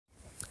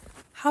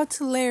How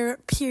to layer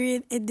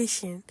period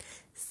edition.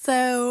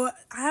 So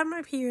I have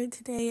my period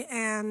today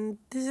and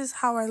this is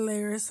how I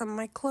layer some of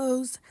my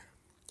clothes.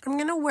 I'm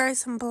gonna wear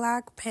some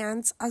black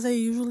pants as I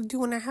usually do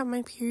when I have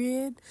my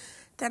period.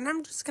 Then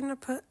I'm just gonna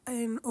put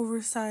an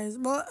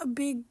a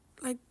big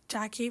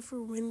jacket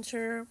for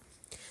winter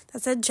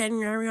that said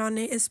January on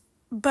it.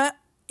 But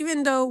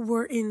even though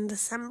we're in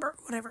December,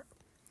 whatever.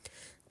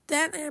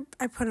 Then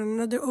I put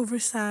another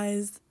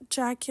oversized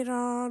jacket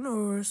on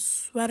or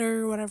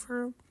sweater,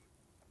 whatever.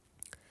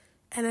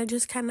 And I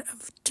just kind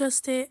of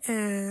adjust it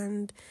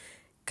and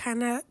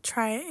kind of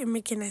try and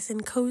make it nice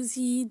and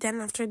cozy.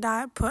 Then after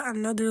that, put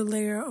another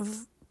layer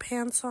of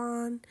pants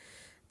on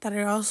that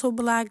are also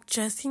black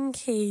just in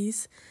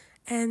case.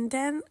 And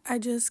then I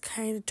just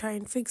kind of try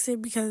and fix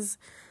it because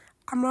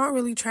I'm not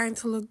really trying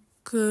to look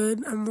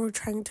good. I'm more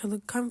trying to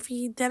look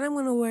comfy. Then I'm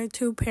going to wear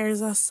 2 pairs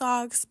of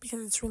socks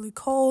because it's really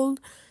cold.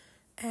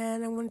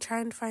 And I'm going to try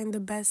and find the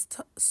best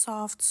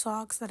soft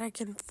socks that I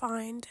can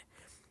find.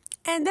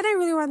 And then I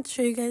really want to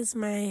show you guys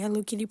my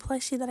Hello Kitty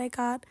plushie that I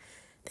got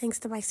thanks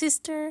to my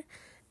sister.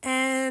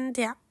 And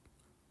yeah,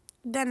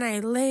 then I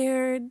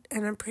layered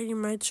and I'm pretty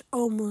much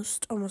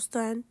almost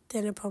done.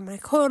 Then I put my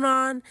coat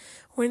on,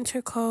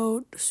 winter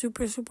coat,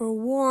 super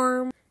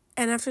warm.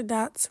 And after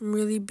that, some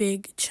really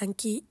big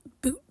chunky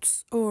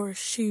boots or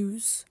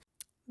shoes.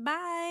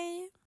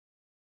 Bye!